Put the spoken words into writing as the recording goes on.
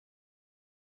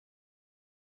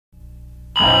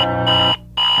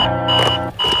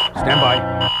Stand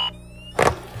by.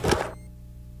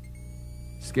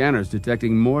 Scanners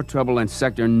detecting more trouble in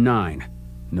Sector 9.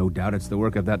 No doubt it's the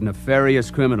work of that nefarious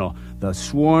criminal, the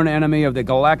sworn enemy of the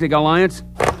Galactic Alliance,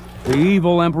 the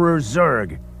evil Emperor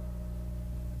Zurg.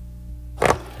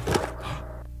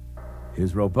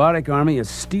 His robotic army is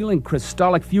stealing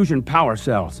crystallic fusion power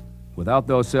cells. Without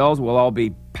those cells, we'll all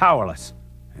be powerless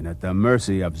and at the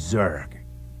mercy of Zurg.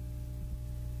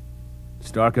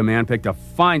 Star Command picked a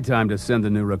fine time to send the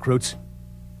new recruits.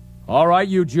 All right,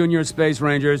 you junior space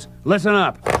rangers, listen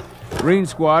up. Green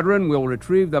Squadron will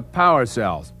retrieve the power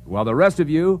cells, while the rest of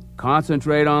you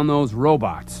concentrate on those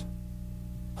robots.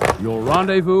 You'll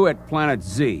rendezvous at Planet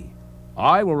Z.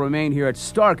 I will remain here at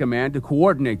Star Command to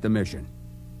coordinate the mission.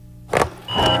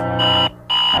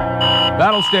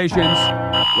 Battle stations,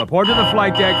 report to the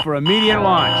flight deck for immediate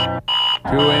launch.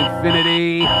 To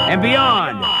infinity and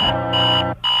beyond!